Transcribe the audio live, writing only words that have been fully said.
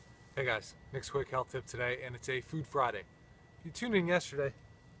Hey guys, Nick's quick health tip today, and it's a Food Friday. If you tuned in yesterday,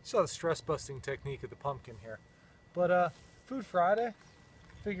 you saw the stress busting technique of the pumpkin here. But Food Friday,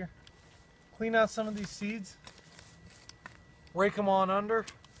 figure, clean out some of these seeds, rake them on under,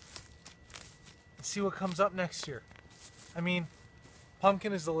 and see what comes up next year. I mean,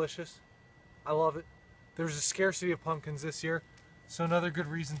 pumpkin is delicious. I love it. There's a scarcity of pumpkins this year, so another good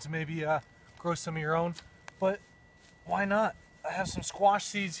reason to maybe grow some of your own. But why not? I have some squash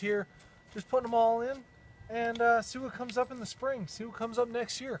seeds here. Just putting them all in and see what comes up in the spring. See what comes up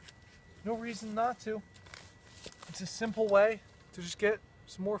next year. No reason not to. It's a simple way to just get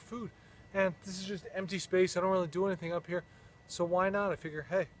some more food. And this is just empty space. I don't really do anything up here. So why not? I figure,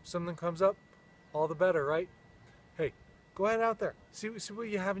 hey, if something comes up, all the better, right? Hey, go ahead out there. See what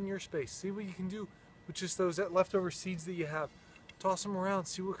you have in your space. See what you can do with just those leftover seeds that you have. Toss them around.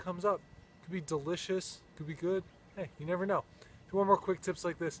 See what comes up. Could be delicious. Could be good. Hey, you never know. If you want more quick tips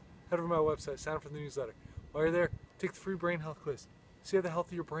like this, head over to my website, sign up for the newsletter. While you're there, take the free brain health quiz. See how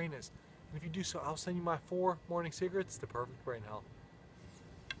healthy your brain is. And if you do so, I'll send you my 4 morning secrets to perfect brain health.